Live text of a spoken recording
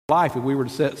life, if we were to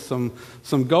set some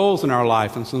goals in our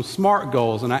life and some SMART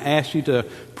goals, and I asked you to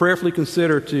prayerfully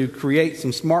consider to create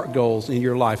some SMART goals in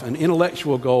your life. An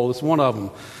intellectual goal is one of them.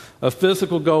 A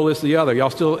physical goal is the other. Y'all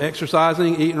still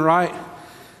exercising, eating right?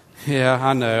 Yeah,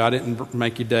 I know. I didn't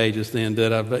make your day just then,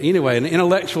 did I? But anyway, an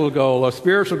intellectual goal, a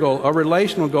spiritual goal, a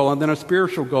relational goal, and then a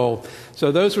spiritual goal.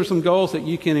 So those are some goals that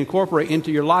you can incorporate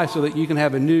into your life so that you can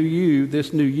have a new you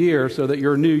this new year, so that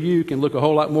your new you can look a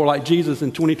whole lot more like Jesus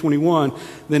in 2021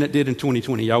 than it did in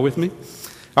 2020. Y'all with me?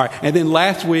 All right. And then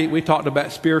last week we talked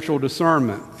about spiritual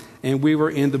discernment, and we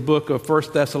were in the book of 1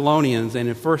 Thessalonians. And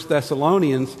in 1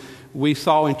 Thessalonians, we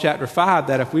saw in chapter 5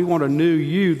 that if we want a new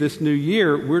you this new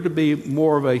year, we're to be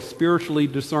more of a spiritually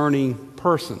discerning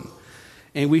person.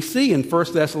 And we see in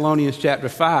 1 Thessalonians chapter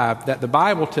 5 that the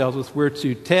Bible tells us we're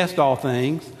to test all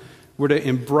things, we're to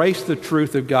embrace the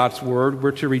truth of God's word,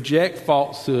 we're to reject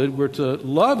falsehood, we're to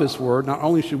love his word. Not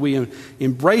only should we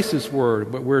embrace his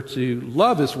word, but we're to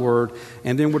love his word,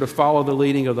 and then we're to follow the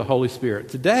leading of the Holy Spirit.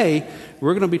 Today,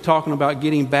 we're going to be talking about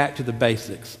getting back to the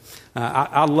basics.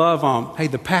 I love,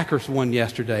 the Packers won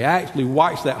yesterday. I actually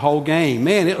watched that whole game.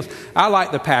 Man, I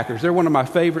like the Packers. They're one of my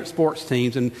favorite sports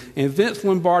teams. And Vince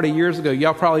Lombardi years ago,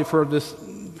 y'all probably have heard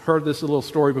this little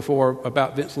story before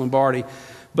about Vince Lombardi.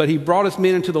 But he brought his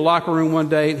men into the locker room one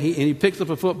day, and he picks up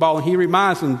a football, and he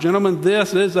reminds them, gentlemen,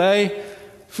 this is a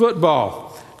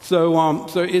football. So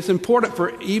it's important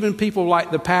for even people like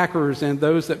the Packers and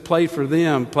those that played for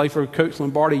Coach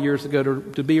Lombardi years ago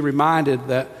to be reminded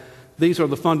that these are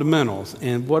the fundamentals,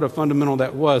 and what a fundamental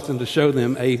that was, and to show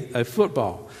them a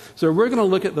football. So we're going to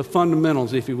look at the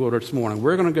fundamentals, if you will, this morning.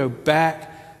 We're going to go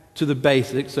back to the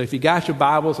basics. So if you got your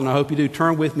Bibles, and I hope you do,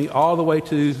 turn with me all the way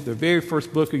to the very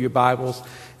first book of your Bibles,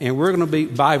 and we're going to be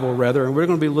and we're going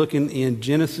to be looking in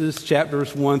Genesis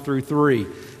chapters 1 through 3.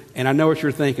 And I know what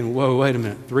you're thinking. Whoa, wait a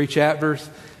minute, 3 chapters?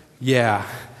 Yeah.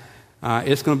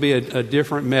 It's going to be a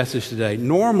different message today.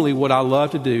 Normally, what I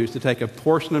love to do is to take a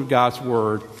portion of God's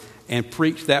Word and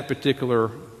preach that particular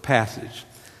passage.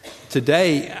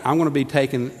 Today, I'm going to be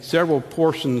taking several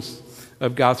portions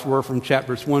of God's Word from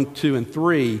chapters 1, 2, and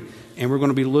 3, and we're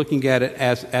going to be looking at it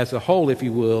as a whole, if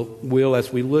you will,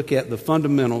 as we look at the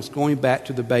fundamentals, going back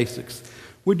to the basics.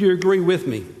 Would you agree with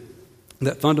me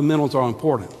that fundamentals are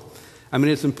important? I mean,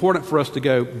 it's important for us to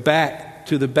go back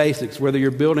to the basics. Whether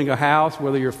you're building a house,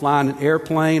 whether you're flying an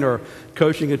airplane or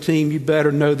coaching a team, you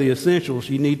better know the essentials.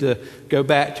 You need to go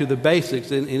back to the basics.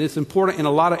 And it's important in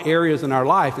a lot of areas in our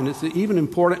life. And it's even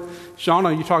important,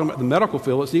 Shauna, you're talking about the medical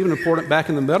field. It's even important back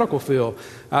in the medical field.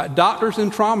 Doctors in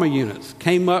trauma units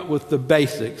came up with the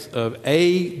basics of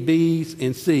A, B's,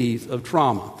 and C's of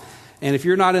trauma. And if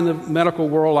you're not in the medical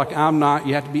world like I'm not,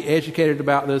 you have to be educated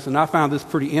about this. And I found this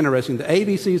pretty interesting. The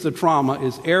ABCs of trauma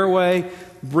is airway,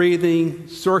 breathing,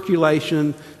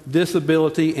 circulation,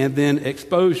 disability, and then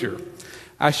exposure.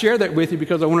 I share that with you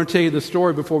because I want to tell you the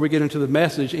story before we get into the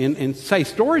message and say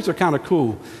stories are kind of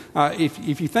cool.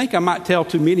 If you think I might tell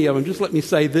too many of them, just let me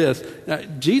say this.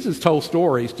 Jesus told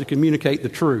stories to communicate the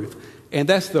truth. And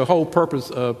that's the whole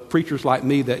purpose of preachers like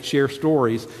me that share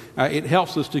stories. It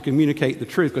helps us to communicate the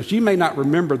truth, because you may not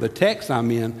remember the text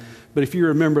I'm in, but if you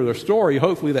remember the story,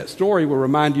 hopefully that story will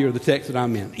remind you of the text that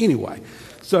I'm in. Anyway,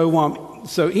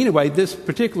 so anyway, this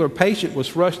particular patient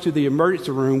was rushed to the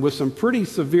emergency room with some pretty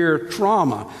severe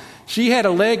trauma. She had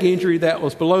a leg injury that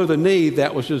was below the knee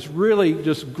that was just really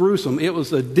just gruesome. It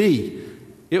was a D.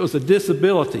 It was a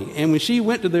disability. And when she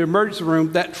went to the emergency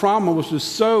room, that trauma was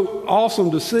just so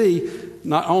awesome to see.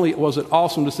 Not only was it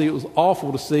awesome to see, it was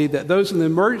awful to see that those in the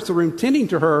emergency room tending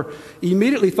to her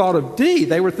immediately thought of D.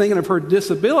 They were thinking of her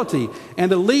disability. And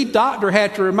the lead doctor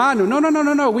had to remind her,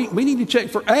 no, we need to check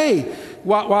for A.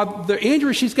 While the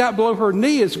injury she's got below her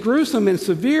knee is gruesome and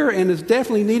severe and is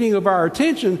definitely needing of our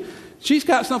attention, she's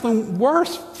got something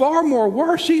worse, far more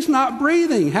worse. She's not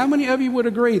breathing. How many of you would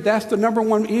agree that's the number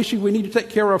one issue we need to take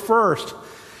care of first?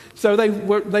 So they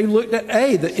looked at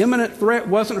A. The imminent threat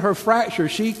wasn't her fracture.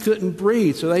 She couldn't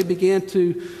breathe. So they began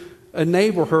to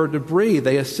enable her to breathe.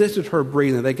 They assisted her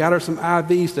breathing. They got her some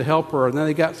IVs to help her. And then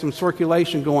they got some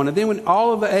circulation going. And then when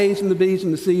all of the A's and the B's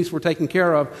and the C's were taken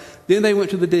care of, then they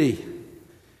went to the D.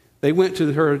 They went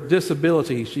to her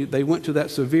disability. They went to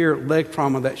that severe leg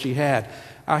trauma that she had.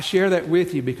 I share that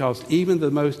with you because even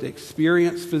the most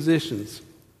experienced physicians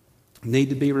need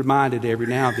to be reminded every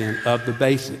now and then of the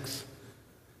basics.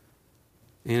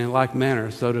 And in like manner,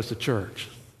 so does the church.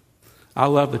 I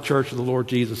love the church of the Lord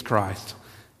Jesus Christ.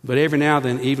 But every now and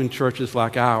then, even churches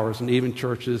like ours and even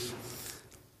churches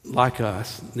like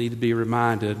us need to be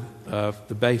reminded of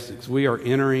the basics. We are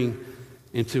entering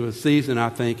into a season, I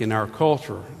think, in our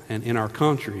culture and in our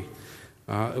country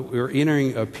We're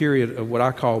entering a period of what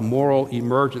I call moral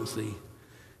emergency.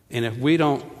 And if we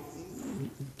don't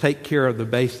take care of the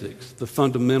basics, the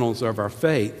fundamentals of our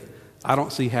faith, I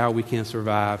don't see how we can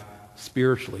survive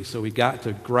spiritually. So we got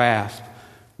to grasp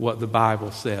what the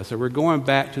Bible says. So we're going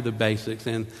back to the basics.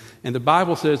 And the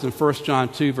Bible says in 1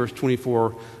 John 2, verse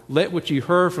 24, let what you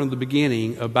heard from the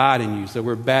beginning abide in you. So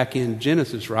we're back in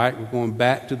Genesis, right? We're going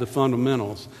back to the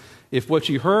fundamentals. If what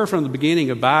you heard from the beginning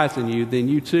abides in you, then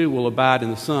you too will abide in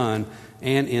the Son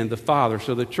and in the Father.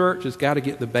 So the church has got to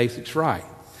get the basics right.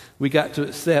 We got to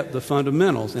accept the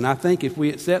fundamentals. And I think if we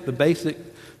accept the basic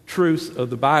truths of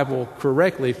the Bible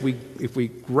correctly, if we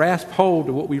grasp hold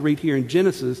of what we read here in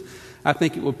Genesis, I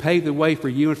think it will pave the way for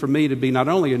you and for me to be not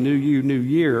only a new you, new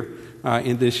year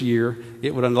in this year,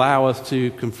 it would allow us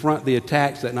to confront the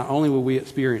attacks that not only will we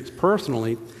experience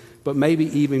personally, but maybe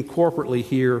even corporately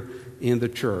here in the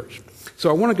church. So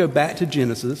I want to go back to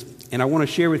Genesis, and I want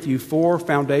to share with you 4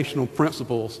 foundational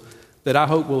principles that I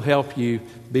hope will help you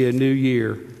be a new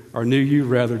year, or new you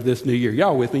rather, this new year.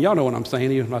 Y'all with me? Y'all know what I'm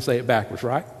saying, even if I say it backwards,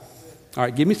 right? All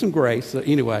right, give me some grace. So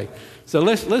anyway, so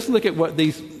let's look at what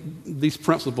these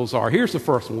principles are. Here's the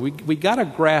first one. We got to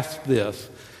grasp this,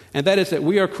 and that is that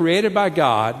we are created by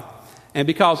God, and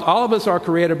because all of us are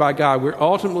created by God, we're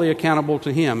ultimately accountable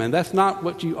to Him. And that's not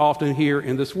what you often hear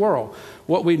in this world.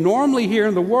 What we normally hear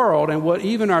in the world, and what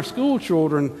even our school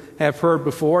children have heard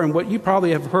before, and what you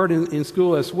probably have heard in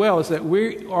school as well, is that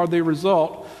we are the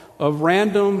result of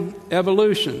random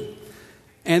evolution.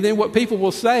 And then what people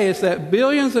will say is that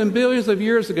billions and billions of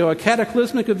years ago, a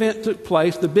cataclysmic event took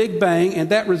place, the Big Bang,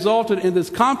 and that resulted in this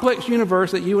complex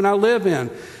universe that you and I live in.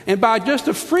 And by just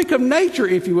a freak of nature,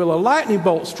 if you will, a lightning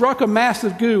bolt struck a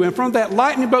massive goo. And from that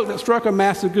lightning bolt that struck a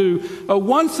massive goo, a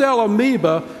one-cell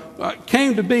amoeba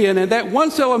came to be. And that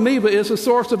one-cell amoeba is the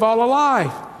source of all of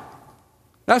life.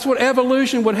 That's what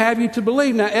evolution would have you to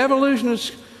believe. Now,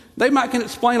 evolutionists, they might can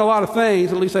explain a lot of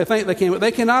things, at least they think they can, but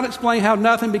they cannot explain how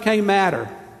nothing became matter.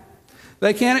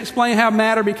 They can't explain how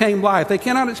matter became life. They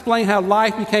cannot explain how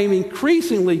life became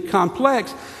increasingly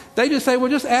complex. They just say,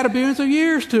 well, just add a billions of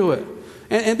years to it.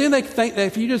 And then they think that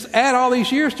if you just add all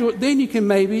these years to it, then you can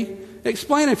maybe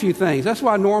explain a few things. That's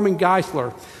why Norman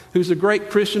Geisler, who's a great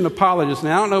Christian apologist.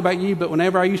 Now, I don't know about you, but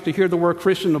whenever I used to hear the word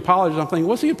Christian apologist, I'm thinking,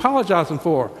 what's he apologizing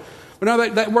for? Well, no,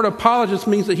 that word apologist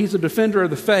means that he's a defender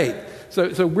of the faith.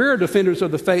 So we're defenders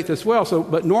of the faith as well.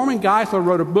 But Norman Geisler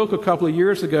wrote a book a couple of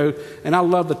years ago, and I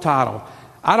love the title.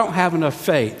 I Don't Have Enough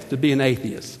Faith to Be an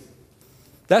Atheist.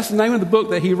 That's the name of the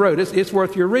book that he wrote. It's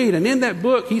worth your read. And in that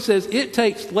book, he says it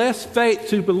takes less faith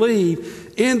to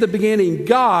believe in the beginning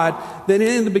God than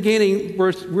in the beginning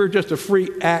we're just a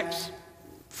freak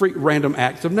random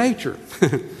acts of nature.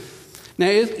 Now,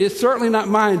 it's certainly not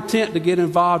my intent to get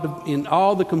involved in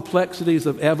all the complexities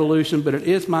of evolution, but it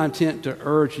is my intent to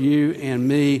urge you and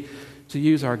me to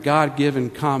use our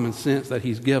God-given common sense that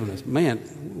He's given us. Man,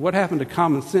 what happened to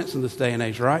common sense in this day and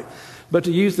age, right? But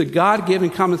to use the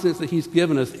God-given common sense that He's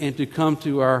given us and to come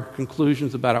to our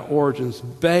conclusions about our origins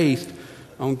based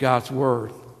on God's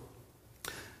Word.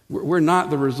 We're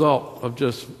not the result of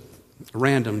just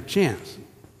random chance.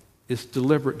 It's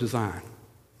deliberate design.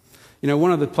 You know,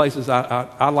 one of the places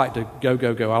I like to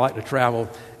go, I like to travel,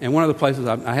 and one of the places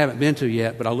I haven't been to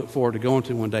yet, but I look forward to going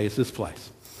to one day is this place.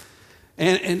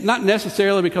 And not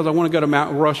necessarily because I want to go to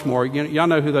Mount Rushmore. Y'all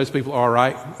know who those people are,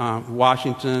 right?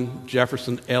 Washington,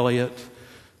 Jefferson, Eliot,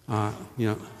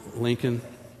 Lincoln.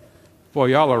 Boy,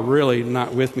 y'all are really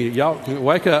not with me. Y'all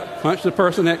wake up, punch the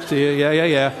person next to you.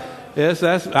 Yeah. Yes,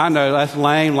 I know, that's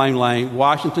lame.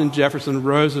 Washington, Jefferson,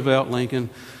 Roosevelt, Lincoln.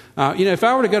 If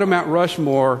I were to go to Mount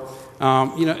Rushmore,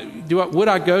 would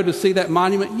I go to see that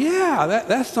monument? Yeah,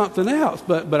 that's something else.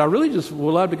 But I really just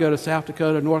would love to go to South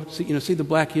Dakota, North, see the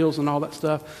Black Hills and all that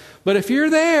stuff. But if you're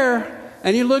there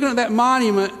and you're looking at that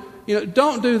monument,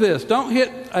 don't do this. Don't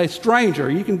hit a stranger.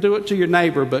 You can do it to your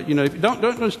neighbor, but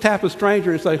don't just tap a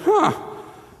stranger and say,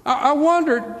 I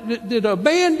wonder, did a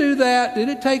man do that? Did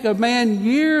it take a man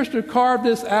years to carve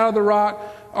this out of the rock,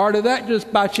 or did that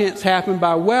just by chance happen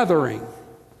by weathering?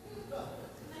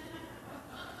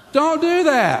 Don't do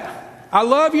that. I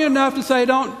love you enough to say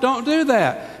don't do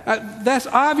that. That's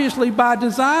obviously by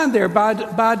design there,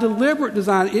 by deliberate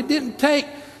design. It didn't take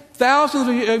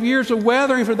thousands of years of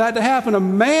weathering for that to happen. A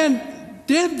man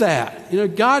did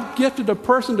that. God gifted a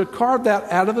person to carve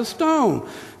that out of the stone.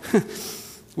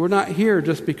 We're not here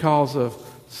just because of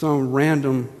some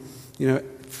random,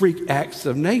 freak acts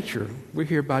of nature. We're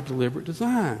here by deliberate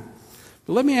design.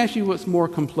 But let me ask you what's more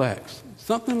complex.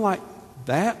 Something like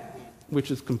that, which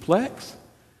is complex,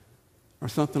 or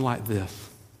something like this?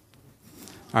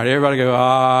 All right, everybody go,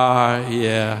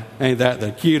 yeah, ain't that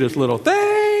the cutest little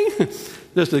thing?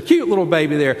 Just a cute little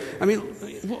baby there. I mean,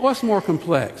 what's more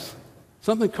complex?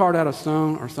 Something carved out of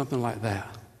stone or something like that?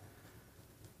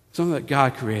 Something that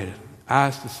God created.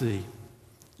 Eyes to see,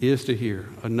 ears to hear,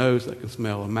 a nose that can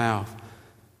smell, a mouth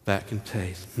that can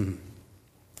taste.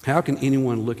 How can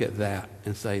anyone look at that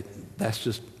and say, that's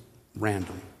just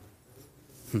random?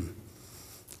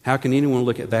 How can anyone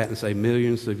look at that and say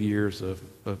millions of years of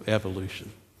evolution?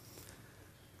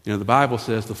 You know, the Bible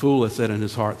says, the fool has said in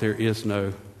his heart, there is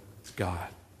no God.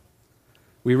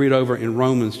 We read over in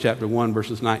Romans chapter 1,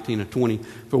 verses 19 and 20,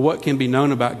 for what can be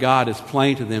known about God is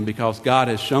plain to them because God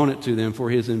has shown it to them, for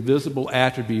his invisible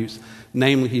attributes,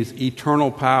 namely his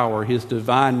eternal power, his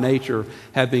divine nature,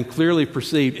 have been clearly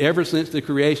perceived ever since the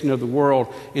creation of the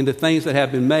world in the things that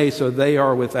have been made, so they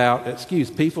are without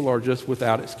excuse. People are just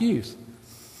without excuse.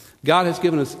 God has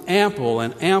given us ample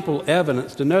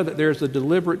evidence to know that there's a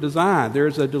deliberate design.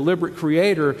 There's a deliberate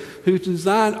creator who's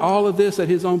designed all of this at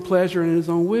his own pleasure and his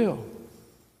own will.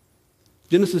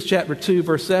 Genesis chapter 2,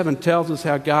 verse 7 tells us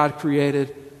how God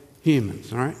created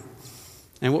humans, all right?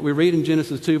 And what we read in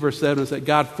Genesis 2, verse 7 is that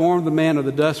God formed the man of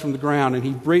the dust from the ground, and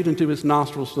he breathed into his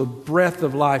nostrils the breath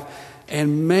of life,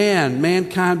 and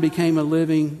mankind became a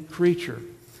living creature.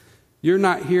 You're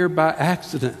not here by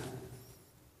accident.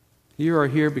 You are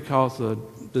here because a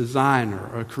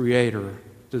designer, a creator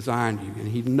designed you, and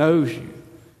he knows you,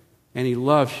 and he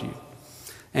loves you.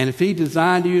 And if he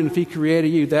designed you and if he created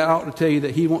you, that ought to tell you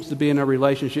that he wants to be in a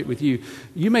relationship with you.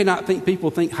 You may not think people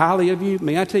think highly of you.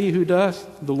 May I tell you who does?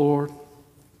 The Lord.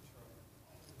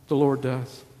 The Lord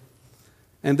does.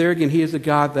 And there again, he is a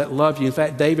God that loves you. In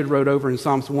fact, David wrote over in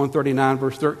Psalms 139,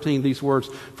 verse 13, these words,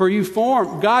 for you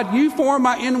formed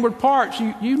my inward parts.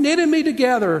 You knitted me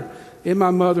together in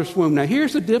my mother's womb. Now,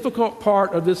 here's the difficult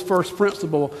part of this first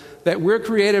principle, that we're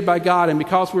created by God, and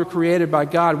because we're created by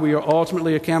God, we are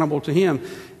ultimately accountable to him.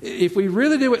 If we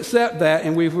really do accept that,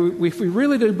 and if we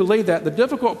really do believe that, the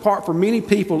difficult part for many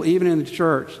people, even in the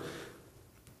church,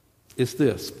 is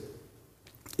this.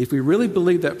 If we really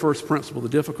believe that first principle, the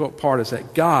difficult part is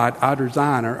that God, our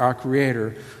designer, our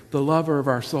creator, the lover of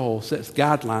our soul, sets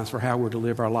guidelines for how we're to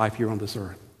live our life here on this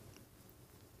earth.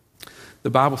 The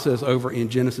Bible says over in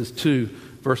Genesis 2,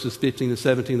 verses 15 and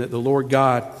 17, that the Lord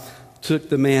God took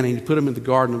the man and he put him in the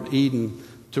Garden of Eden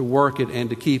to work it and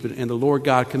to keep it. And the Lord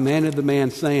God commanded the man,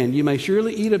 saying, you may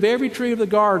surely eat of every tree of the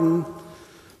garden,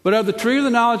 but of the tree of the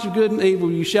knowledge of good and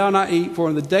evil you shall not eat, for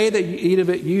in the day that you eat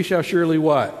of it you shall surely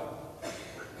what?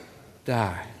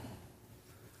 Die.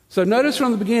 So notice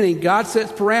from the beginning, God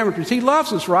sets parameters. He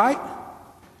loves us, right?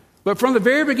 But from the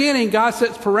very beginning, God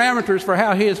sets parameters for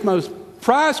how his most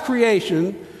prized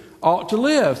creation ought to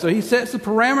live. So he sets the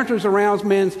parameters around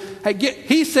man's,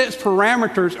 he sets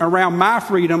parameters around my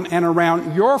freedom and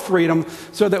around your freedom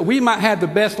so that we might have the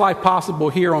best life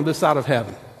possible here on this side of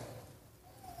heaven.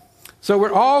 So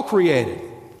we're all created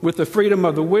with the freedom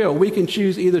of the will. We can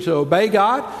choose either to obey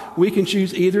God, we can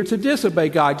choose either to disobey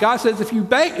God. God says if you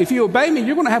obey me,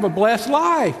 you're going to have a blessed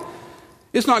life.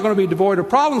 It's not going to be devoid of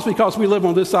problems because we live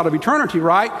on this side of eternity,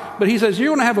 right? But he says you're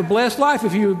going to have a blessed life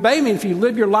if you obey me, if you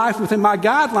live your life within my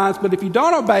guidelines. But if you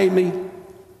don't obey me,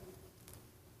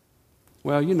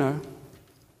 well, you know.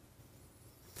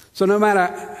 So no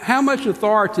matter how much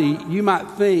authority you might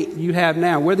think you have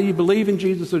now, whether you believe in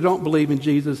Jesus or don't believe in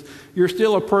Jesus, you're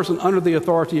still a person under the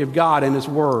authority of God and his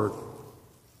word.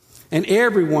 And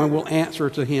everyone will answer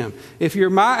to him. If you're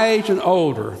my age and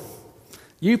older,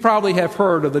 you probably have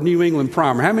heard of the New England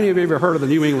Primer. How many of you have ever heard of the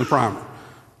New England Primer?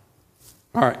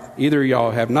 All right, either of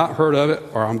y'all have not heard of it,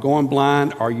 or I'm going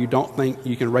blind, or you don't think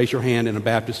you can raise your hand in a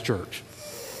Baptist church.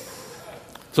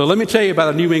 So let me tell you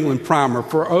about the New England Primer.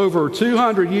 For over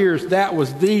 200 years, that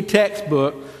was the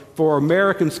textbook for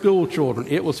American school children.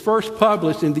 It was first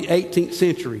published in the 18th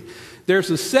century.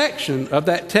 There's a section of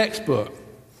that textbook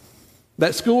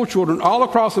that school children all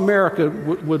across America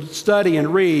would study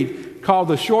and read called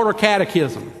the Shorter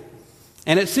Catechism.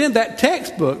 And it's in that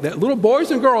textbook that little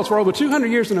boys and girls for over 200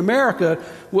 years in America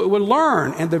would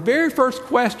learn. And the very first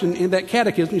question in that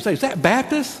catechism, you say, is that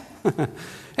Baptist?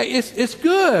 Hey, it's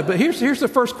good, but here's the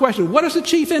first question. What is the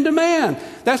chief end of man?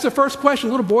 That's the first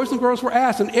question little boys and girls were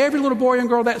asked. And every little boy and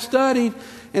girl that studied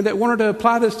and that wanted to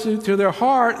apply this to their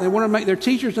heart and wanted to make their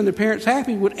teachers and their parents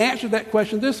happy would answer that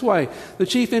question this way. The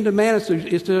chief end of man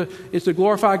is to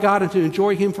glorify God and to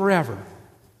enjoy him forever.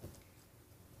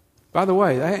 By the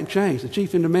way, that hadn't changed. The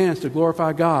chief end of man is to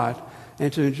glorify God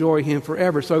and to enjoy him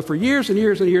forever. So for years and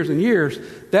years and years and years,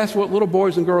 that's what little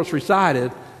boys and girls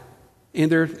recited in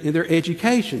their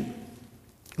education.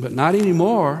 But not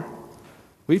anymore.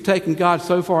 We've taken God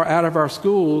so far out of our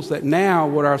schools that now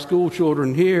what our school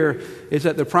children hear is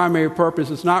that the primary purpose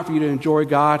is not for you to enjoy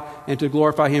God and to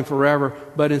glorify Him forever,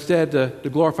 but instead to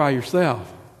glorify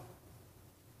yourself.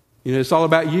 It's all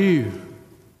about you.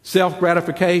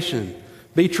 Self-gratification.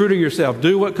 Be true to yourself.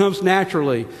 Do what comes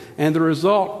naturally. And the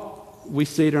result, we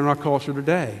see it in our culture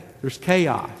today. There's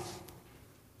chaos.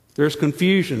 There's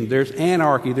confusion. There's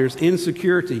anarchy. There's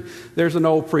insecurity. There's an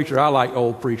old preacher. I like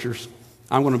old preachers.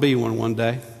 I'm going to be one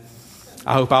day.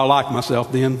 I hope I'll like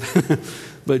myself then.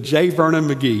 But J. Vernon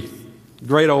McGee,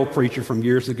 great old preacher from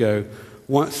years ago,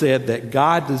 once said that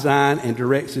God designed and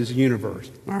directs His universe.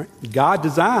 All right? God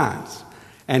designs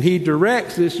and He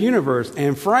directs this universe.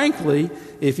 And frankly,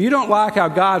 if you don't like how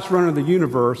God's running the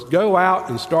universe, go out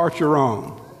and start your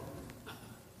own.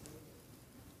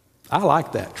 I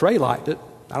like that. Trey liked it.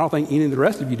 I don't think any of the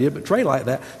rest of you did, but Trey liked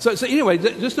that. So anyway,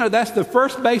 just know that's the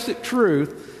first basic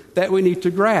truth that we need to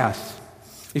grasp.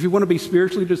 If you want to be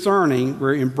spiritually discerning,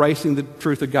 we're embracing the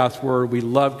truth of God's Word. We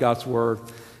love God's Word,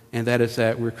 and that is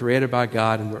that we're created by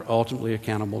God and we're ultimately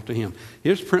accountable to Him.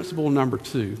 Here's principle number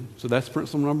 2. So that's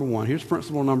principle number 1. Here's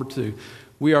principle number 2.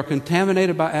 We are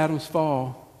contaminated by Adam's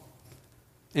fall.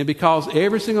 And because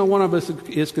every single one of us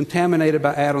is contaminated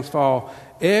by Adam's fall,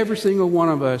 every single one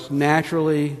of us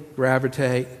naturally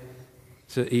gravitate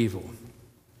to evil.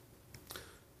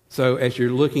 So as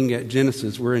you're looking at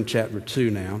Genesis, we're in chapter 2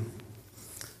 now.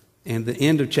 And the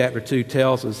end of chapter 2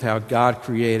 tells us how God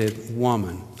created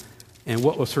woman. And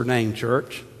what was her name,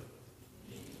 church?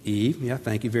 Eve. Yeah,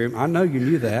 thank you very much. I know you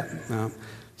knew that.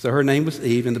 So her name was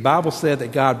Eve. And the Bible said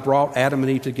that God brought Adam and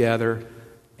Eve together,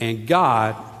 and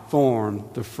God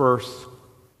formed the first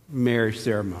marriage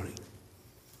ceremony.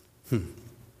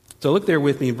 So look there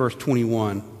with me in verse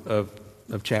 21 of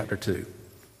chapter 2.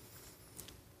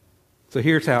 So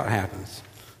here's how it happens.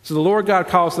 So the Lord God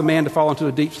caused the man to fall into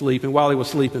a deep sleep, and while he was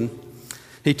sleeping,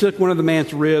 He took one of the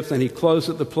man's ribs and He closed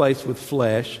up the place with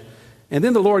flesh. And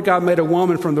then the Lord God made a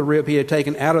woman from the rib He had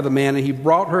taken out of the man, and He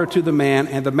brought her to the man.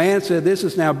 And the man said, "This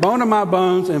is now bone of my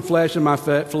bones and flesh of my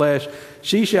flesh.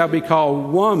 She shall be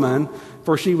called woman,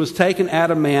 for she was taken out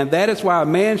of man. That is why a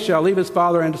man shall leave his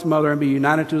father and his mother and be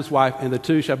united to his wife, and the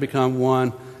two shall become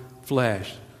one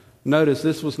flesh." Notice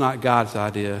this was not God's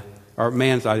idea or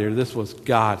man's idea. This was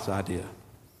God's idea.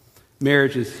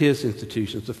 Marriage is His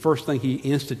institution. It's the first thing He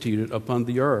instituted upon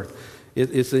the earth.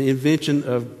 It's an invention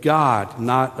of God,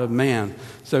 not of man.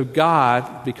 So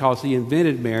God, because He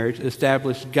invented marriage,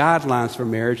 established guidelines for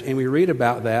marriage, and we read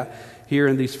about that here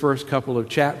in these first couple of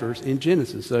chapters in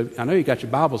Genesis. So I know you got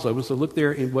your Bibles open, so look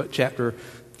there in chapter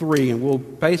 3, and we'll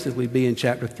basically be in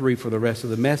chapter 3 for the rest of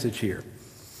the message here.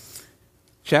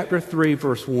 Chapter 3,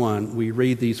 verse 1, we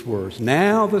read these words.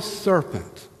 "Now the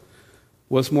serpent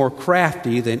was more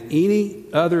crafty than any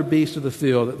other beast of the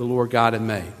field that the Lord God had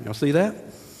made." Y'all see that?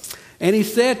 "And he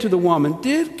said to the woman,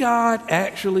 'Did God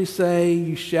actually say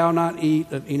you shall not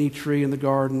eat of any tree in the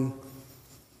garden?'"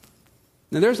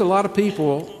 Now there's a lot of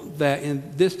people that in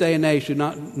this day and age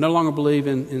no longer believe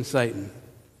in Satan.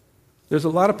 There's a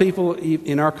lot of people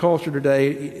in our culture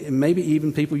today, and maybe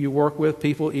even people you work with,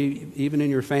 people even in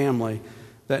your family,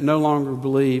 that no longer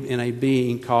believe in a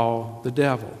being called the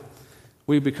devil.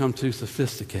 We've become too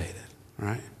sophisticated,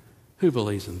 right? Who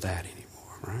believes in that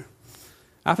anymore, right?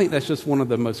 I think that's just one of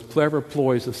the most clever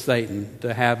ploys of Satan,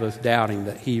 to have us doubting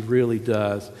that he really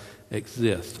does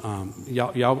exist.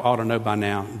 Y'all ought to know by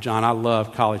now, John, I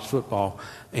love college football,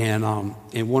 and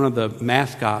one of the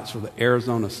mascots for the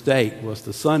Arizona State was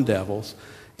the Sun Devils,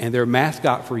 and their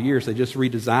mascot for years, they just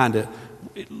redesigned it.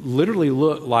 It literally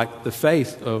looked like the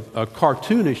face of a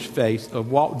cartoonish face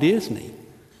of Walt Disney.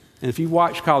 And if you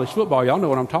watch college football, y'all know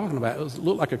what I'm talking about. It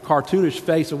looked like a cartoonish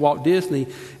face of Walt Disney,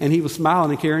 and he was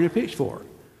smiling and carrying a pitchfork.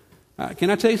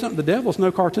 Can I tell you something? The devil's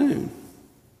no cartoon.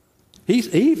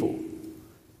 He's evil.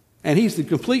 And he's the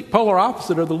complete polar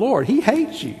opposite of the Lord. He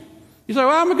hates you. You say,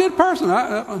 "Well, I'm a good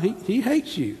person." He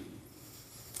hates you.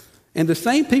 And the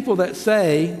same people that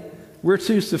say we're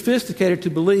too sophisticated to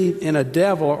believe in a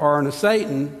devil or in a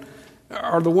Satan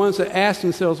are the ones that ask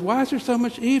themselves, why is there so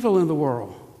much evil in the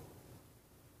world?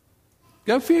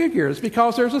 Go figure. It's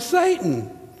because there's a Satan.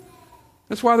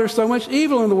 That's why there's so much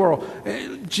evil in the world.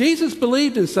 Jesus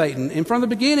believed in Satan. And from the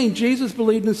beginning, Jesus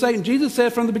believed in Satan. Jesus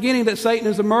said from the beginning that Satan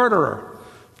is a murderer.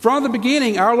 From the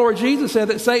beginning, our Lord Jesus said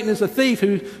that Satan is a thief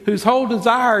whose whole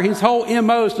desire, his whole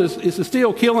MO is to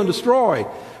steal, kill, and destroy.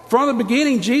 From the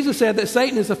beginning, Jesus said that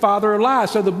Satan is the father of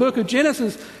lies. So the book of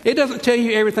Genesis, it doesn't tell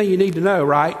you everything you need to know,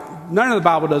 right? None of the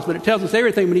Bible does, but it tells us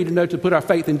everything we need to know to put our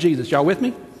faith in Jesus. Y'all with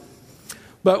me?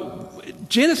 But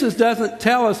Genesis doesn't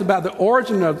tell us about the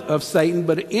origin of Satan,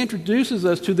 but it introduces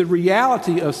us to the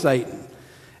reality of Satan.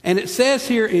 And it says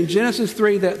here in Genesis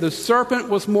 3 that the serpent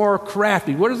was more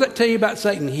crafty. What does that tell you about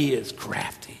Satan? He is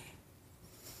crafty.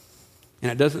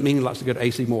 And it doesn't mean he likes to go to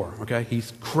AC Moore, okay?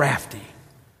 He's crafty.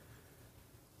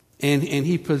 And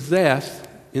he possessed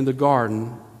in the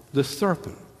garden the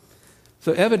serpent.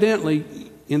 So evidently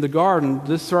in the garden,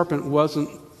 this serpent wasn't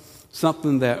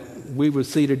something that we would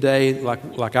see today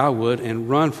like I would and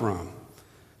run from.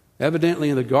 Evidently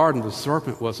in the garden, the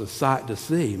serpent was a sight to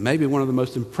see, maybe one of the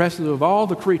most impressive of all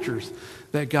the creatures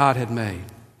that God had made.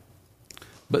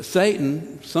 But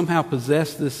Satan somehow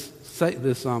possessed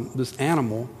this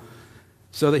animal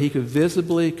so that he could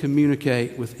visibly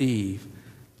communicate with Eve.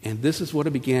 And this is what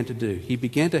he began to do. He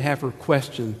began to have her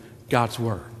question God's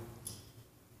word.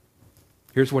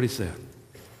 Here's what he said.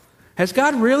 Has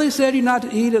God really said you not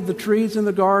to eat of the trees in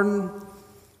the garden?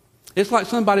 It's like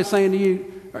somebody saying to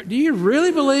you, do you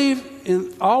really believe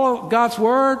in all of God's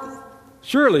word?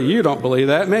 Surely you don't believe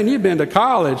that. Man, you've been to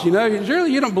college,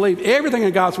 Surely you don't believe everything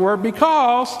in God's word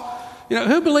because,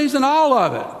 who believes in all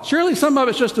of it? Surely some of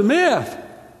it's just a myth.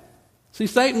 See,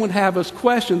 Satan would have us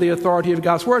question the authority of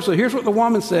God's word. So here's what the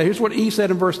woman said. Here's what Eve said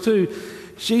in verse 2.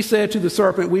 She said to the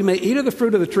serpent, we may eat of the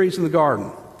fruit of the trees in the garden.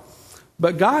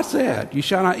 But God said, you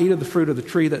shall not eat of the fruit of the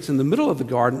tree that's in the middle of the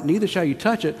garden, neither shall you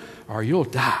touch it, or you'll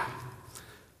die.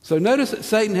 So notice that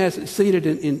Satan has succeeded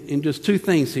in just two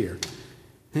things here.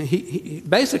 He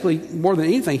basically, more than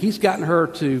anything, he's gotten her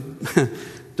to,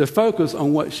 to focus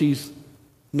on what she's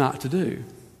not to do.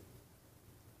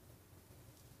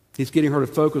 He's getting her to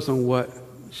focus on what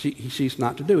she's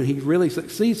not to do, and he really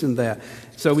succeeds in that.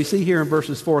 So we see here in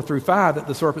verses 4 through 5 that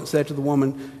the serpent said to the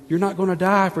woman, you're not going to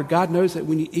die, for God knows that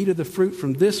when you eat of the fruit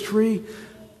from this tree,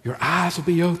 your eyes will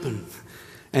be open.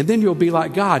 And then you'll be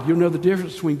like God. You'll know the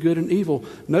difference between good and evil.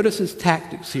 Notice his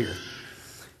tactics here.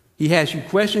 He has you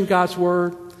question God's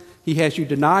word. He has you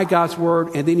deny God's word.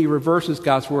 And then he reverses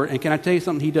God's word. And can I tell you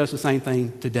something? He does the same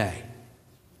thing today.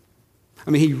 I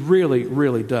mean, he really,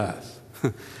 really does.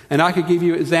 And I could give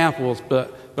you examples,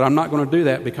 but I'm not going to do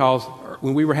that because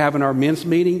when we were having our men's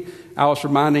meeting, I was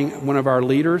reminding one of our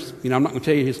leaders, I'm not going to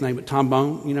tell you his name, but Tom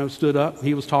Bone, stood up.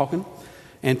 He was talking.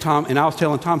 And I was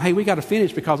telling Tom, hey, we got to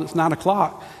finish because it's 9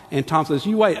 o'clock. And Tom says,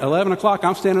 you wait, 11 o'clock,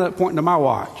 I'm standing up pointing to my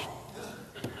watch.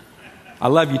 I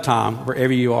love you, Tom,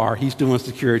 wherever you are. He's doing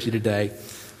security today.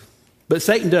 But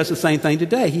Satan does the same thing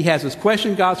today. He has us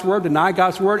question God's word, deny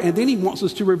God's word, and then he wants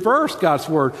us to reverse God's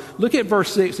word. Look at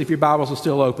verse 6 if your Bibles are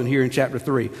still open here in chapter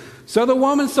 3. So the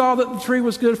woman saw that the tree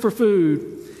was good for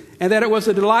food, and that it was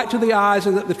a delight to the eyes,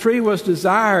 and that the tree was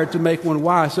desired to make one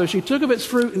wise. So she took of its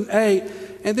fruit and ate,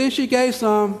 and then she gave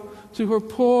some to her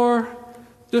poor,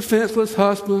 defenseless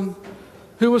husband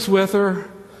who was with her,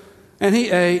 and he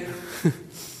ate.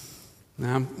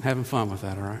 Now, I'm having fun with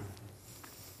that, all right?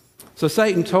 So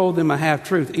Satan told them a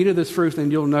half-truth. Eat of this fruit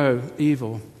and you'll know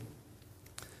evil.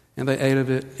 And they ate of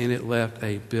it, and it left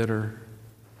a bitter,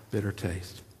 bitter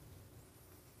taste.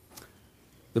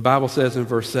 The Bible says in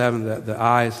verse 7 that the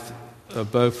eyes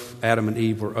of both Adam and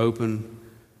Eve were open,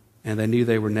 and they knew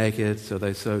they were naked, so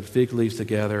they sewed fig leaves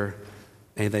together,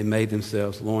 and they made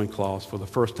themselves loincloths. For the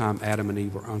first time, Adam and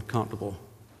Eve were uncomfortable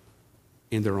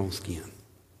in their own skin.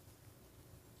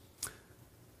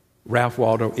 Ralph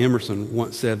Waldo Emerson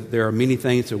once said that there are many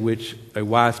things of which a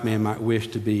wise man might wish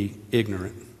to be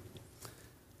ignorant.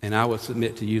 And I would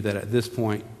submit to you that at this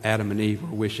point, Adam and Eve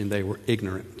were wishing they were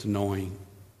ignorant to knowing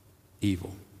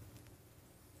evil.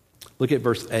 Look at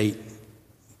verse 8.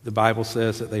 The Bible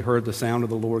says that they heard the sound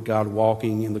of the Lord God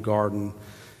walking in the garden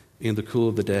in the cool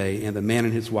of the day, and the man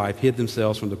and his wife hid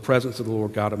themselves from the presence of the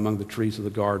Lord God among the trees of the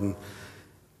garden.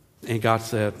 And God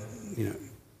said,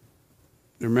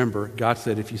 remember, God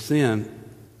said, if you sin,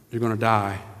 you're going to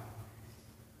die.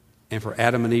 And for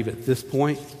Adam and Eve at this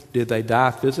point, did they die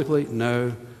physically?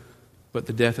 No. But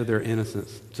the death of their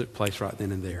innocence took place right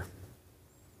then and there.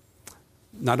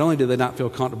 Not only did they not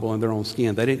feel comfortable in their own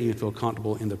skin, they didn't even feel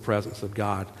comfortable in the presence of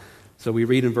God. So we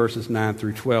read in verses 9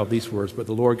 through 12 these words, but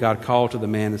the Lord God called to the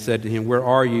man and said to him, where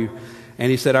are you? And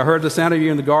he said, I heard the sound of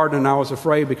you in the garden, and I was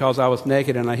afraid because I was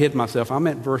naked, and I hid myself. I'm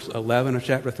at verse 11 of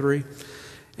chapter 3.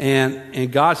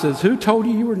 And God says, who told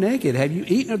you you were naked? Have you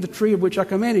eaten of the tree of which I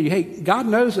commanded you? Hey, God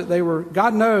knows that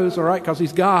God knows, all right, because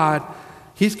he's God.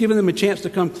 He's given them a chance to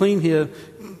come clean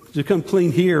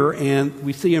here. And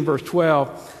we see in verse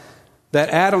 12 that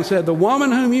Adam said, the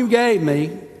woman whom you gave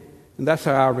me, and that's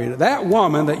how I read it, that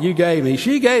woman that you gave me,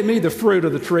 she gave me the fruit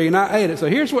of the tree, and I ate it. So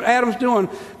here's what Adam's doing,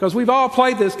 because we've all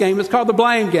played this game. It's called the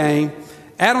blame game.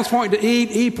 Adam's pointing to Eve.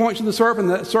 Eve points to the serpent.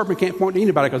 The serpent can't point to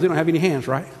anybody because they don't have any hands,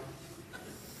 right?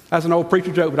 That's an old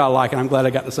preacher joke, but I like it. I'm glad I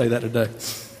got to say that today.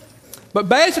 But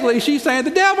basically, she's saying,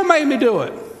 the devil made me do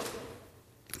it.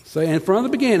 So, and from the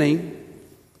beginning,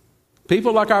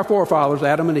 people like our forefathers,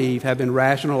 Adam and Eve, have been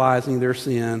rationalizing their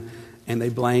sin, and they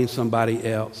blame somebody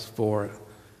else for it.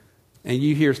 And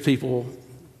you hear people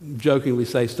jokingly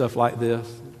say stuff like this,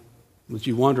 but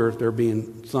you wonder if they're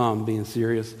being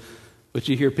serious. But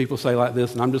you hear people say like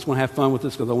this, and I'm just going to have fun with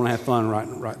this because I want to have fun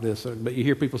right this. But you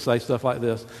hear people say stuff like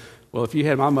this. Well, if you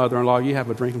had my mother-in-law, you have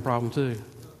a drinking problem too.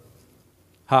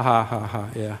 Ha, ha, ha, ha,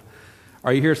 yeah.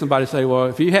 Or you hear somebody say, well,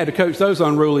 if you had to coach those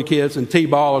unruly kids in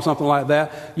T-ball or something like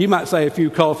that, you might say a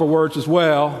few colorful words as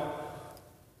well.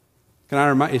 Can I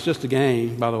remind you, it's just a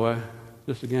game, by the way,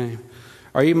 just a game.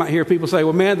 Or you might hear people say,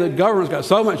 well, man, the government's got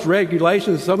so much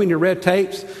regulations, so many red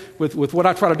tapes with what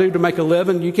I try to do to make a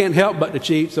living, you can't help but to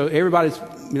cheat. So everybody's,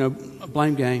 a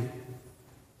blame game,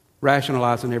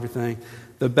 rationalizing everything.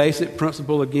 The basic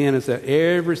principle, again, is that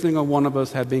every single one of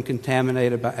us have been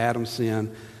contaminated by Adam's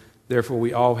sin. Therefore,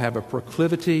 we all have a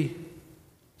proclivity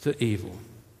to evil.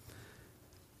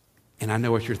 And I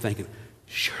know what you're thinking.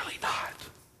 Surely not.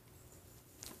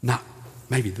 Not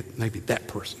maybe that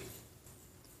person.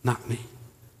 Not me.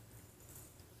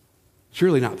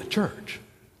 Surely not the church.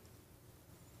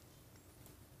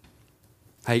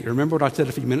 Hey, remember what I said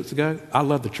a few minutes ago? I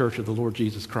love the church of the Lord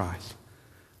Jesus Christ.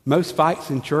 Most fights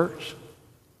in church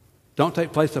don't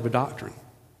take place over doctrine.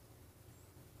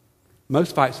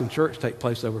 Most fights in church take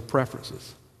place over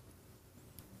preferences.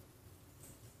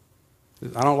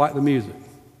 I don't like the music.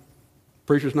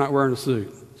 Preacher's not wearing a suit.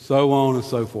 So on and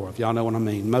so forth. Y'all know what I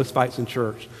mean. Most fights in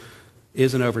church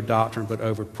isn't over doctrine, but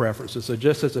over preferences. So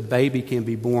just as a baby can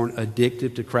be born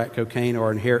addicted to crack cocaine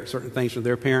or inherit certain things from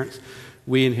their parents,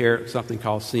 we inherit something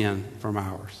called sin from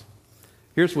ours.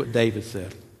 Here's what David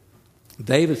said.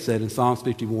 David said in Psalms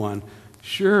 51,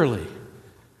 surely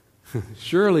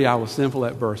I was sinful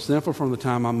at birth, sinful from the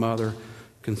time my mother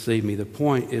conceived me. The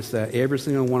point is that every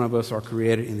single one of us are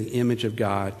created in the image of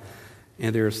God,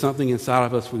 and there is something inside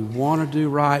of us we want to do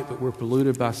right, but we're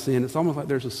polluted by sin. It's almost like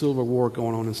there's a civil war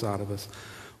going on inside of us.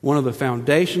 One of the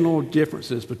foundational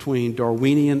differences between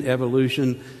Darwinian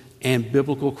evolution and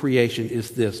biblical creation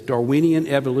is this. Darwinian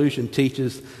evolution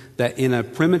teaches that in a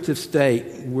primitive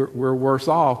state, we're worse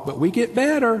off, but we get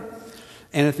better.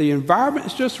 And if the environment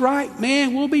is just right,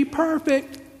 man, we'll be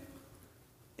perfect.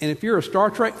 And if you're a Star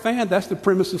Trek fan, that's the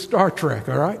premise of Star Trek,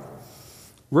 all right?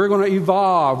 We're going to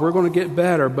evolve. We're going to get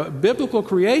better. But biblical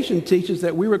creation teaches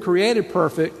that we were created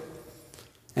perfect,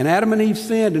 and Adam and Eve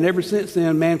sinned, and ever since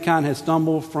then, mankind has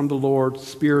stumbled from the Lord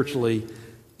spiritually,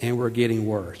 and we're getting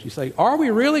worse. You say, are we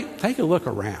really? Take a look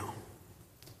around.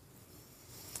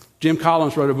 Jim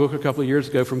Collins wrote a book a couple of years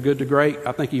ago, From Good to Great.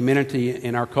 I think humanity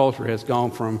in our culture has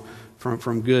gone from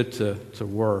good to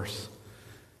worse.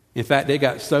 In fact, it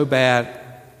got so bad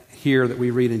here that we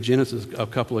read in Genesis a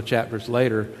couple of chapters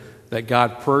later that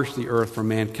God purged the earth from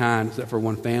mankind except for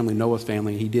one family, Noah's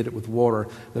family, and he did it with water.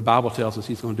 The Bible tells us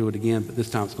he's going to do it again, but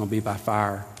this time it's going to be by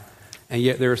fire. And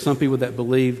yet there are some people that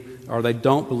believe, or they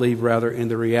don't believe rather, in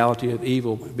the reality of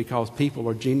evil because people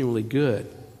are genuinely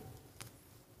good.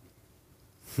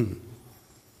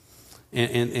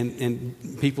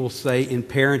 And people say in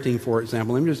parenting, for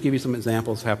example, let me just give you some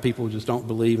examples how people just don't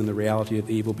believe in the reality of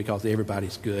evil because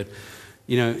everybody's good.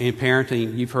 In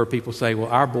parenting, you've heard people say, well,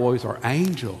 our boys are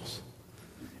angels.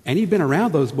 And you've been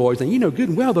around those boys, and you know good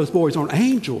and well those boys aren't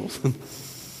angels.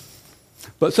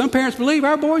 But some parents believe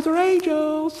our boys are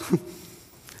angels.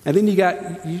 And then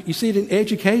you see it in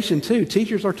education too.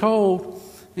 Teachers are told,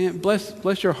 and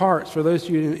bless your hearts for those of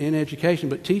you in education,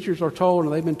 but teachers are told,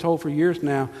 and they've been told for years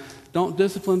now, don't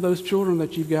discipline those children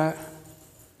that you've got.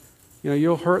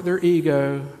 You'll hurt their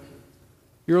ego.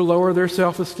 You'll lower their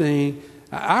self-esteem.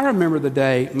 I remember the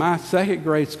day my second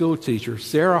grade school teacher,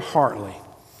 Sarah Hartley.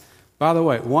 By the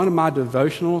way, one of my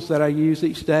devotionals that I use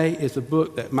each day is a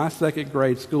book that my second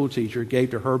grade school teacher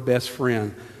gave to her best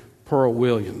friend, Pearl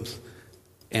Williams.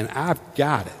 And I've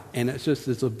got it. And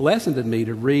it's a blessing to me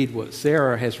to read what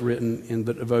Sarah has written in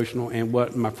the devotional and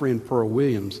what my friend Pearl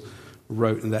Williams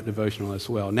wrote in that devotional as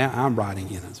well. Now I'm writing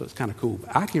in it, so it's kind of cool.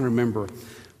 But I can remember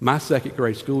my second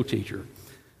grade school teacher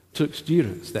took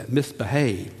students that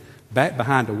misbehaved back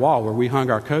behind the wall where we hung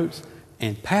our coats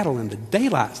and paddling the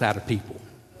daylights out of people.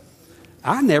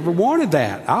 I never wanted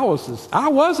that. I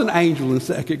was an angel in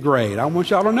second grade. I want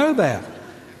y'all to know that.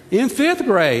 In fifth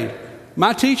grade,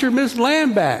 my teacher, Miss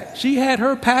Landback, she had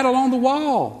her paddle on the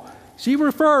wall. She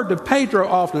referred to Pedro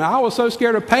often. I was so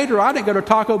scared of Pedro, I didn't go to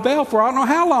Taco Bell for I don't know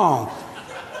how long.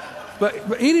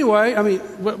 But anyway,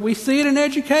 we see it in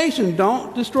education.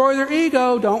 Don't destroy their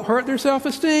ego. Don't hurt their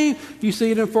self-esteem. You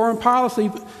see it in foreign policy.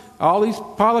 All these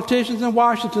politicians in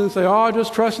Washington say,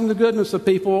 just trust in the goodness of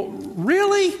people.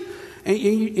 Really? And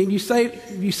you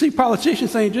see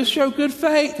politicians saying, just show good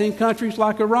faith in countries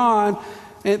like Iran,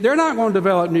 and they're not going to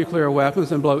develop nuclear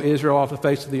weapons and blow Israel off the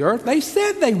face of the earth. They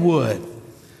said they would.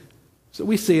 So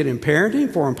we see it in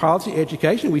parenting, foreign policy,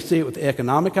 education. We see it with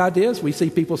economic ideas. We see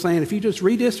people saying, if you just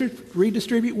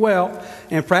redistribute wealth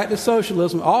and practice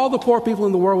socialism, all the poor people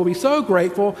in the world will be so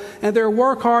grateful, and they'll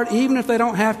work hard even if they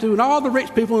don't have to, and all the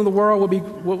rich people in the world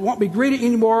won't be greedy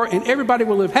anymore, and everybody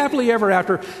will live happily ever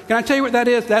after. Can I tell you what that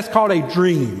is? That's called a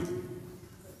dream.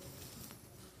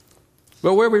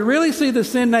 But where we really see the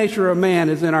sin nature of man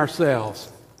is in ourselves.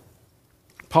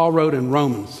 Paul wrote in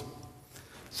Romans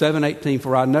 7:18,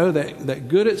 for I know that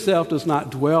good itself does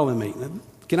not dwell in me.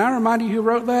 Can I remind you who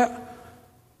wrote that?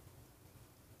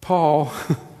 Paul.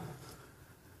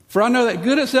 For I know that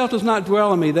good itself does not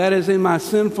dwell in me, that is in my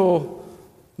sinful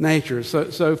nature.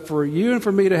 So for you and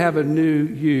for me to have a new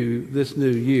you this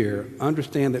new year,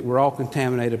 understand that we're all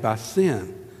contaminated by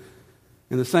sin.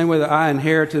 In the same way that I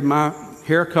inherited my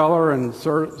hair color and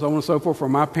so on and so forth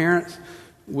from my parents,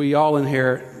 we all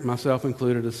inherit, myself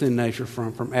included, a sin nature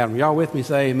from Adam. Y'all with me?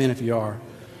 Say amen if you are.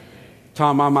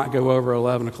 Tom, I might go over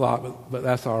 11 o'clock, but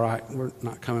that's all right. We're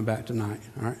not coming back tonight.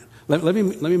 All right. Let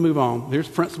me move on. Here's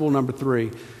principle number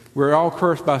 3. We're all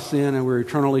cursed by sin, and we're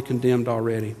eternally condemned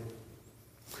already.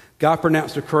 God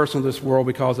pronounced a curse on this world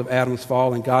because of Adam's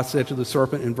fall, and God said to the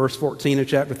serpent in verse 14 of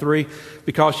chapter 3,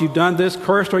 because you've done this,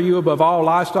 cursed are you above all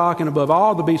livestock and above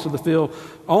all the beasts of the field.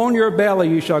 On your belly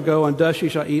you shall go, and dust you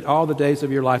shall eat all the days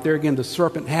of your life. There again, the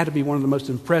serpent had to be one of the most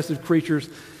impressive creatures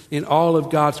in all of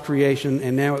God's creation,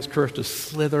 and now it's cursed to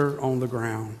slither on the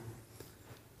ground.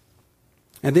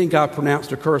 And then God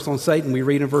pronounced a curse on Satan. We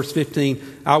read in verse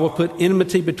 15, I will put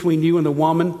enmity between you and the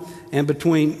woman, and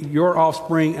between your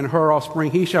offspring and her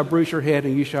offspring. He shall bruise your head,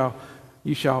 and you shall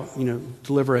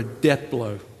deliver a death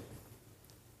blow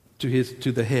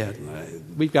to the head.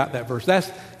 We've got that verse.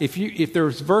 That's if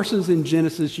there's verses in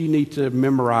Genesis you need to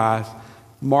memorize,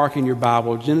 mark in your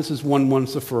Bible. Genesis 1:1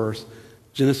 is the first.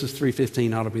 Genesis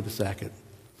 3:15 ought to be the second.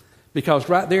 Because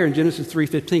right there in Genesis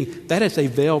 3:15, that is a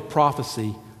veiled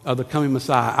prophecy of the coming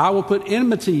Messiah. I will put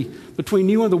enmity between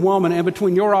you and the woman, and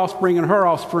between your offspring and her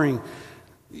offspring.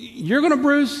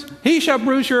 He shall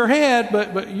bruise your head,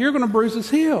 but you're going to bruise his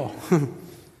heel.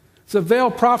 It's a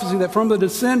veiled prophecy that from the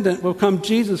descendant will come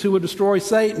Jesus, who will destroy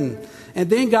Satan. And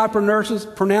then God pronounces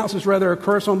a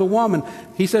curse on the woman.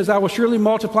 He says, I will surely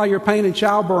multiply your pain in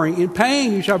childbearing. In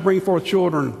pain you shall bring forth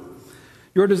children.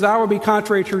 Your desire will be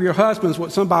contrary to your husband's,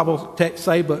 what some Bible texts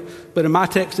say, but in my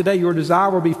text today, your desire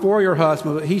will be for your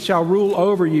husband, but he shall rule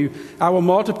over you. I will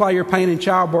multiply your pain in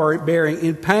childbearing.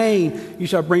 In pain you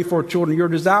shall bring forth children. Your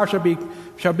desire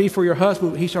shall be for your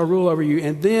husband, but he shall rule over you.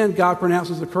 And then God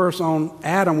pronounces the curse on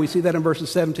Adam. We see that in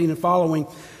verses 17 and following.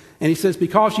 And he says,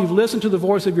 because you've listened to the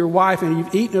voice of your wife and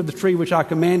you've eaten of the tree which I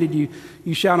commanded you,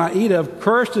 you shall not eat of.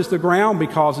 Cursed is the ground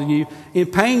because of you. In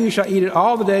pain you shall eat it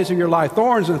all the days of your life.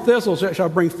 Thorns and thistles it shall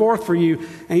bring forth for you,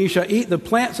 and you shall eat the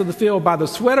plants of the field. By the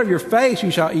sweat of your face you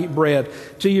shall eat bread,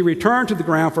 till you return to the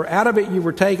ground. For out of it you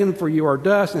were taken, for you are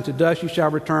dust, and to dust you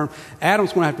shall return.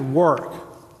 Adam's going to have to work.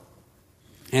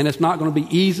 And it's not going to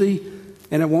be easy,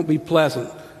 and it won't be pleasant.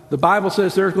 The Bible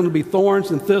says there's going to be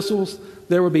thorns and thistles.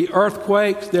 There will be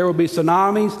earthquakes. There will be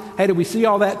tsunamis. Hey, do we see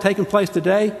all that taking place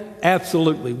today?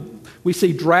 Absolutely. We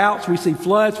see droughts. We see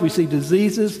floods. We see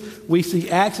diseases. We see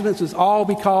accidents. It's all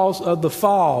because of the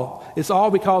fall. It's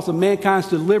all because of mankind's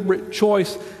deliberate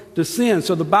choice to sin.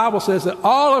 So the Bible says that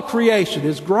all of creation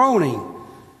is groaning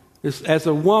as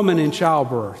a woman in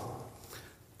childbirth.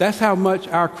 That's how much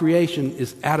our creation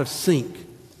is out of sync.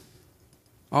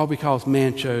 All because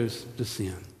man chose to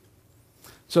sin.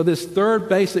 So this third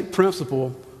basic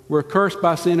principle, we're cursed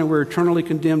by sin and we're eternally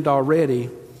condemned already.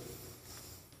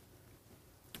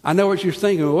 I know what you're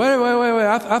thinking. Wait.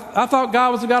 I thought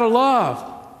God was a God of love.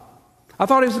 I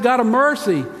thought he was a God of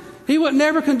mercy. He would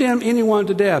never condemn anyone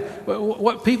to death. But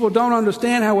what people don't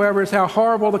understand, however, is how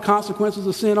horrible the consequences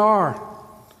of sin are.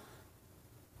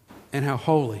 And how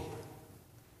holy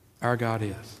our God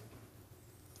is.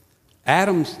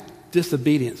 Adam's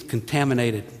disobedience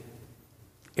contaminated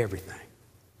everything.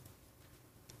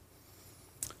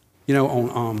 You know,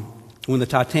 when the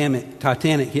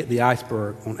Titanic hit the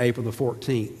iceberg on April the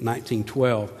 14th,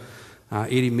 1912,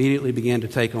 it immediately began to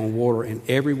take on water, and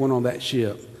everyone on that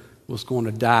ship was going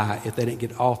to die if they didn't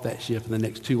get off that ship in the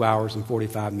next 2 hours and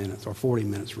 45 minutes, or 40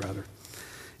 minutes rather.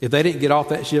 If they didn't get off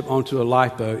that ship onto a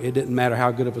lifeboat, it didn't matter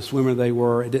how good of a swimmer they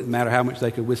were. It didn't matter how much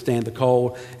they could withstand the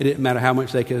cold. It didn't matter how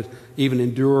much they could even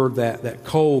endure that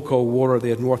cold water of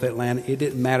the North Atlantic. It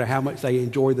didn't matter how much they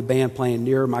enjoyed the band playing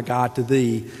Nearer My God to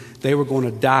Thee. They were going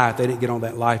to die if they didn't get on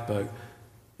that lifeboat.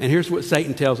 And here's what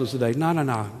Satan tells us today.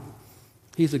 No.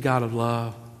 He's a God of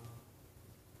love.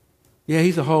 Yeah,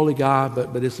 he's a holy God,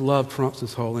 but his love trumps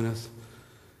his holiness.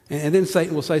 And then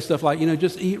Satan will say stuff like,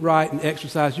 just eat right and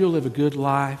exercise. You'll live a good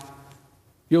life.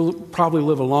 You'll probably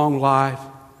live a long life.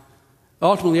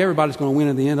 Ultimately, everybody's going to win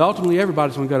in the end. Ultimately,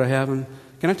 everybody's going to go to heaven.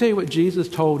 Can I tell you what Jesus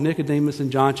told Nicodemus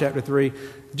in John chapter 3?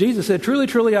 Jesus said, truly,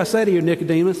 truly, I say to you,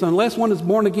 Nicodemus, unless one is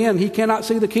born again, he cannot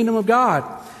see the kingdom of God.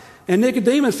 And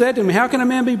Nicodemus said to him, how can a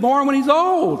man be born when he's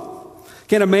old?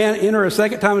 Can a man enter a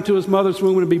second time into his mother's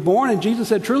womb and be born? And Jesus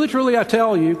said, truly, truly, I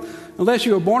tell you, unless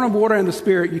you are born of water and the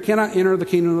Spirit, you cannot enter the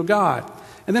kingdom of God.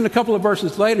 And then a couple of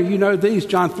verses later, these,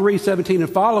 John 3:17 and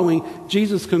following,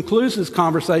 Jesus concludes this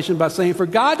conversation by saying, for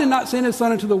God did not send his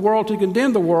Son into the world to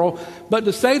condemn the world, but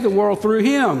to save the world through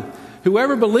him.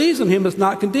 Whoever believes in him is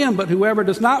not condemned, but whoever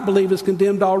does not believe is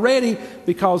condemned already,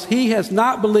 because he has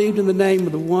not believed in the name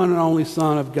of the one and only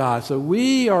Son of God. So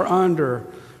we are under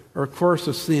a curse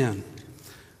of sin.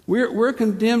 We're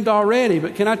condemned already,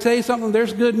 but can I tell you something?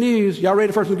 There's good news. Y'all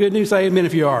ready for some good news? Say amen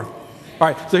if you are. All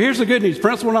right, so here's the good news.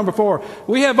 Principle number 4.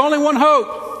 We have only one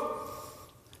hope,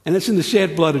 and it's in the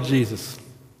shed blood of Jesus.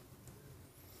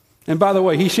 And by the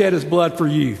way, he shed his blood for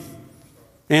you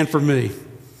and for me.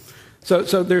 So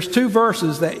there's 2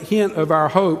 verses that hint of our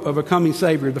hope of a coming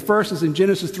Savior. The first is in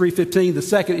Genesis 3:15. The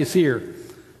second is here,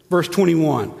 verse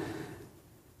 21.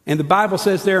 And the Bible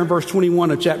says there in verse 21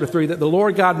 of chapter 3 that the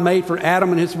Lord God made for Adam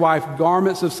and his wife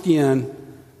garments of skin,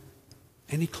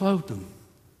 and he clothed them.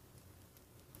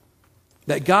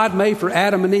 That God made for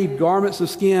Adam and Eve garments of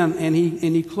skin, and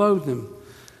he clothed them.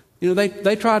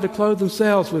 They tried to clothe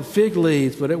themselves with fig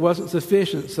leaves, but it wasn't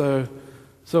sufficient. So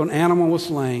an animal was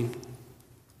slain,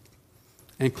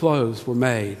 and clothes were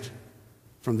made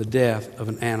from the death of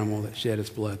an animal that shed its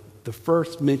blood. The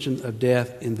first mention of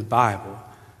death in the Bible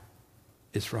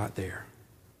is right there,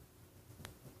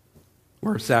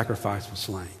 where a sacrifice was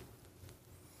slain.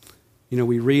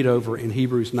 We read over in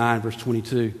Hebrews 9, verse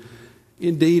 22,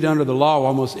 indeed, under the law,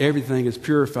 almost everything is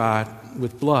purified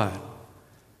with blood.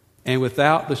 And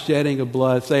without the shedding of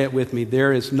blood, say it with me,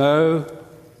 there is no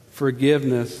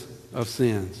forgiveness of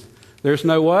sins. There's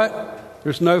no what?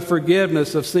 There's no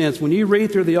forgiveness of sins. When you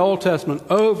read through the Old Testament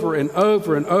over and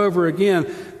over and over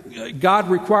again, God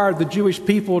required the Jewish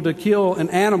people to kill an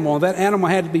animal. That animal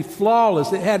had to be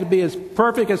flawless. It had to be as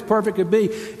perfect could be.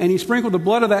 And you sprinkled the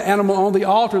blood of that animal on the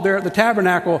altar there at the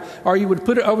tabernacle, or you would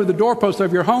put it over the doorpost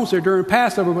of your homes there during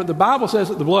Passover. But the Bible says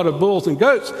that the blood of bulls and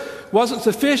goats wasn't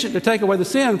sufficient to take away the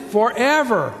sin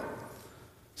forever.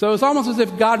 So it's almost as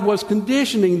if God was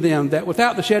conditioning them that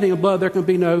without the shedding of blood, there can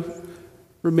be no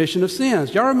remission of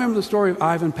sins. Y'all remember the story of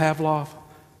Ivan Pavlov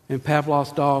and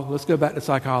Pavlov's dog? Let's go back to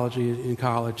psychology in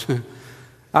college.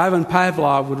 Ivan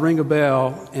Pavlov would ring a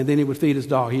bell, and then he would feed his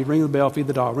dog. He'd ring the bell, feed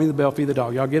the dog. Ring the bell, feed the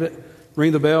dog. Y'all get it?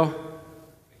 Ring the bell,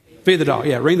 feed the dog.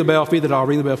 Yeah, ring the bell, feed the dog.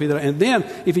 Ring the bell, feed the dog. And then,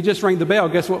 if he just rang the bell,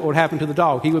 guess what would happen to the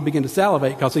dog? He would begin to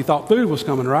salivate because he thought food was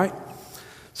coming, right?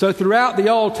 So throughout the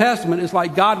Old Testament, it's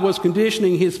like God was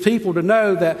conditioning his people to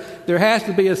know that there has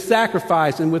to be a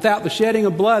sacrifice, and without the shedding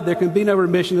of blood, there can be no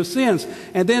remission of sins.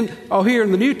 And then, here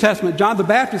in the New Testament, John the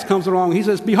Baptist comes along. He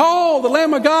says, behold, the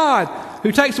Lamb of God,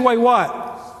 who takes away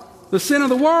what? The sin of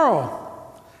the world.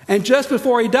 And just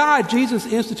before he died, Jesus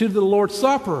instituted the Lord's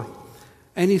Supper.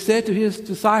 And he said to his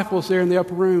disciples there in the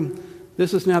upper room,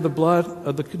 this is now the blood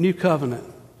of the new covenant,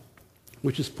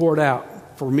 which is poured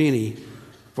out for many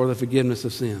for the forgiveness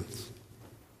of sins.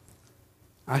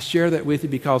 I share that with you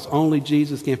because only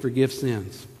Jesus can forgive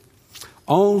sins.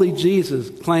 Only Jesus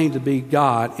claimed to be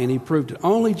God, and he proved it.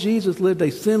 Only Jesus lived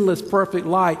a sinless, perfect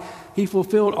life. He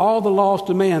fulfilled all the law's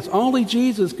demands. Only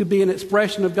Jesus could be an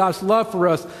expression of God's love for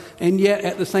us, and yet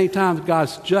at the same time,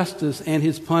 God's justice and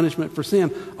his punishment for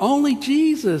sin. Only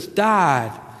Jesus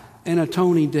died an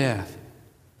atoning death.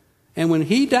 And when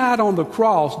he died on the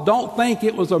cross, don't think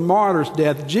it was a martyr's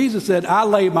death. Jesus said, I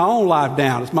laid my own life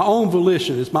down. It's my own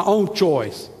volition. It's my own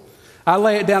choice. I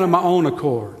lay it down in my own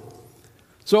accord.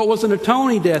 So it was an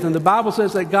atoning death. And the Bible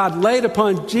says that God laid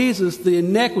upon Jesus the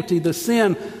iniquity, the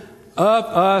sin of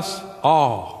us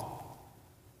all.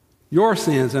 Your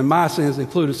sins and my sins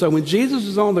included. So when Jesus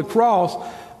was on the cross,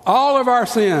 all of our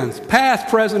sins, past,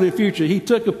 present, and future, he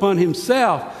took upon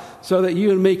himself so that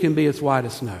you and me can be as white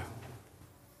as snow.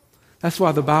 That's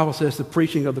why the Bible says the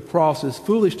preaching of the cross is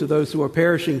foolish to those who are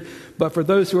perishing, but for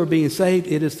those who are being saved,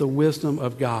 it is the wisdom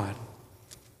of God.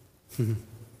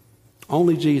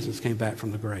 Only Jesus came back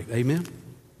from the grave. Amen?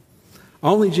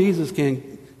 Only Jesus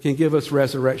can give us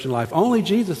resurrection life. Only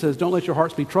Jesus says, don't let your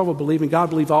hearts be troubled. Believe in God,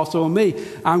 believe also in me.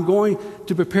 I'm going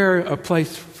to prepare a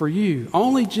place for you.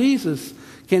 Only Jesus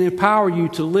can empower you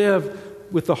to live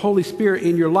with the Holy Spirit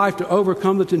in your life to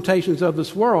overcome the temptations of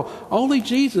this world. Only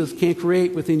Jesus can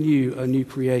create within you a new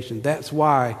creation. That's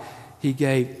why he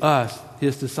gave us,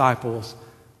 his disciples,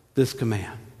 this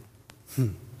command.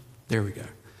 There we go.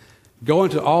 Go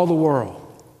into all the world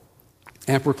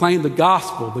and proclaim the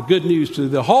gospel, the good news to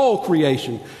the whole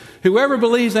creation. Whoever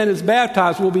believes and is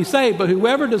baptized will be saved, but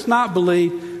whoever does not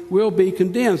believe will be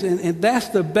condemned. And that's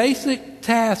the basic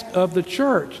task of the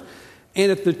church.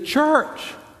 And if the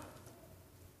church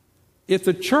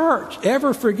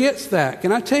ever forgets that,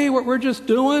 can I tell you what we're just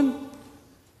doing?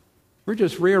 We're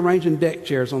just rearranging deck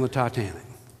chairs on the Titanic.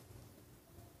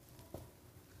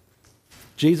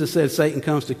 Jesus said Satan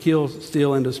comes to kill,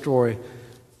 steal, and destroy,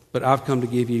 but I've come to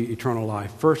give you eternal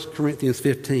life. 1 Corinthians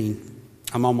 15,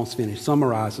 I'm almost finished,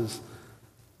 summarizes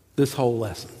this whole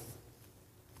lesson.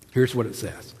 Here's what it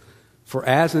says. For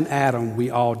as in Adam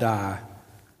we all die,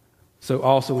 so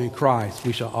also in Christ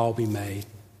we shall all be made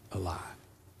alive.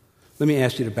 Let me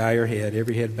ask you to bow your head,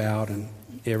 every head bowed and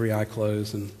every eye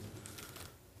closed, and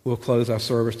we'll close our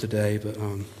service today. But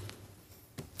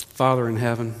Father in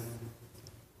heaven,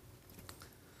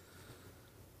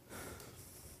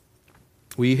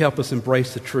 will you help us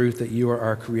embrace the truth that you are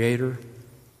our creator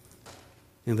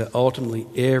and that ultimately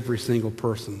every single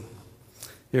person,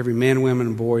 every man, woman,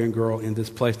 and boy and girl in this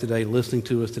place today, listening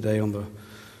to us today on the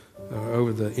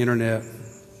over the internet,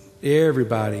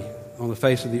 everybody on the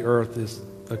face of the earth is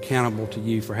accountable to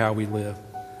you for how we live.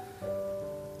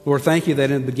 Lord, thank you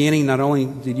that in the beginning, not only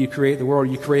did you create the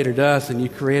world, you created us, and you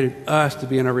created us to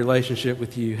be in a relationship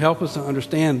with you. Help us to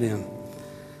understand then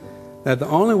that the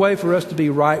only way for us to be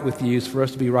right with you is for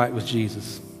us to be right with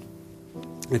Jesus,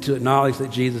 and to acknowledge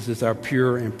that Jesus is our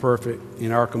pure and perfect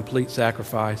and our complete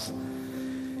sacrifice,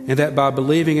 and that by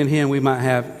believing in him we might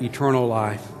have eternal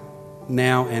life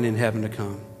now and in heaven to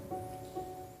come.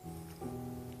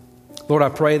 Lord, I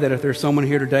pray that if there's someone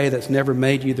here today that's never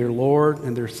made you their Lord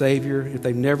and their Savior, if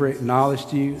they've never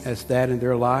acknowledged you as that in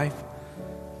their life,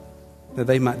 that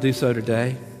they might do so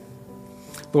today.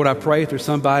 Lord, I pray if there's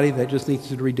somebody that just needs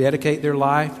to rededicate their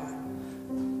life,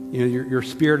 your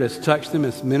Spirit has touched them,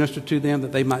 has ministered to them,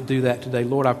 that they might do that today.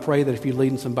 Lord, I pray that if you're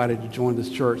leading somebody to join this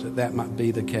church, that might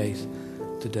be the case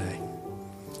today.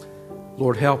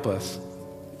 Lord, help us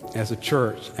as a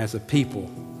church, as a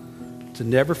people, to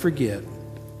never forget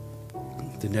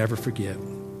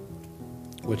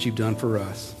what you've done for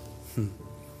us.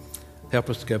 Help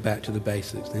us to go back to the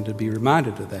basics and to be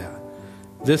reminded of that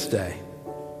this day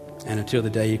and until the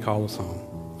day you call us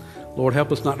home. Lord,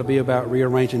 help us not to be about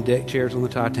rearranging deck chairs on the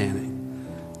Titanic.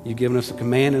 You've given us a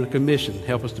command and a commission.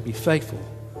 Help us to be faithful,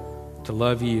 to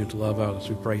love you and to love others.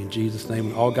 We pray in Jesus' name.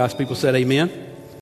 And all God's people said amen.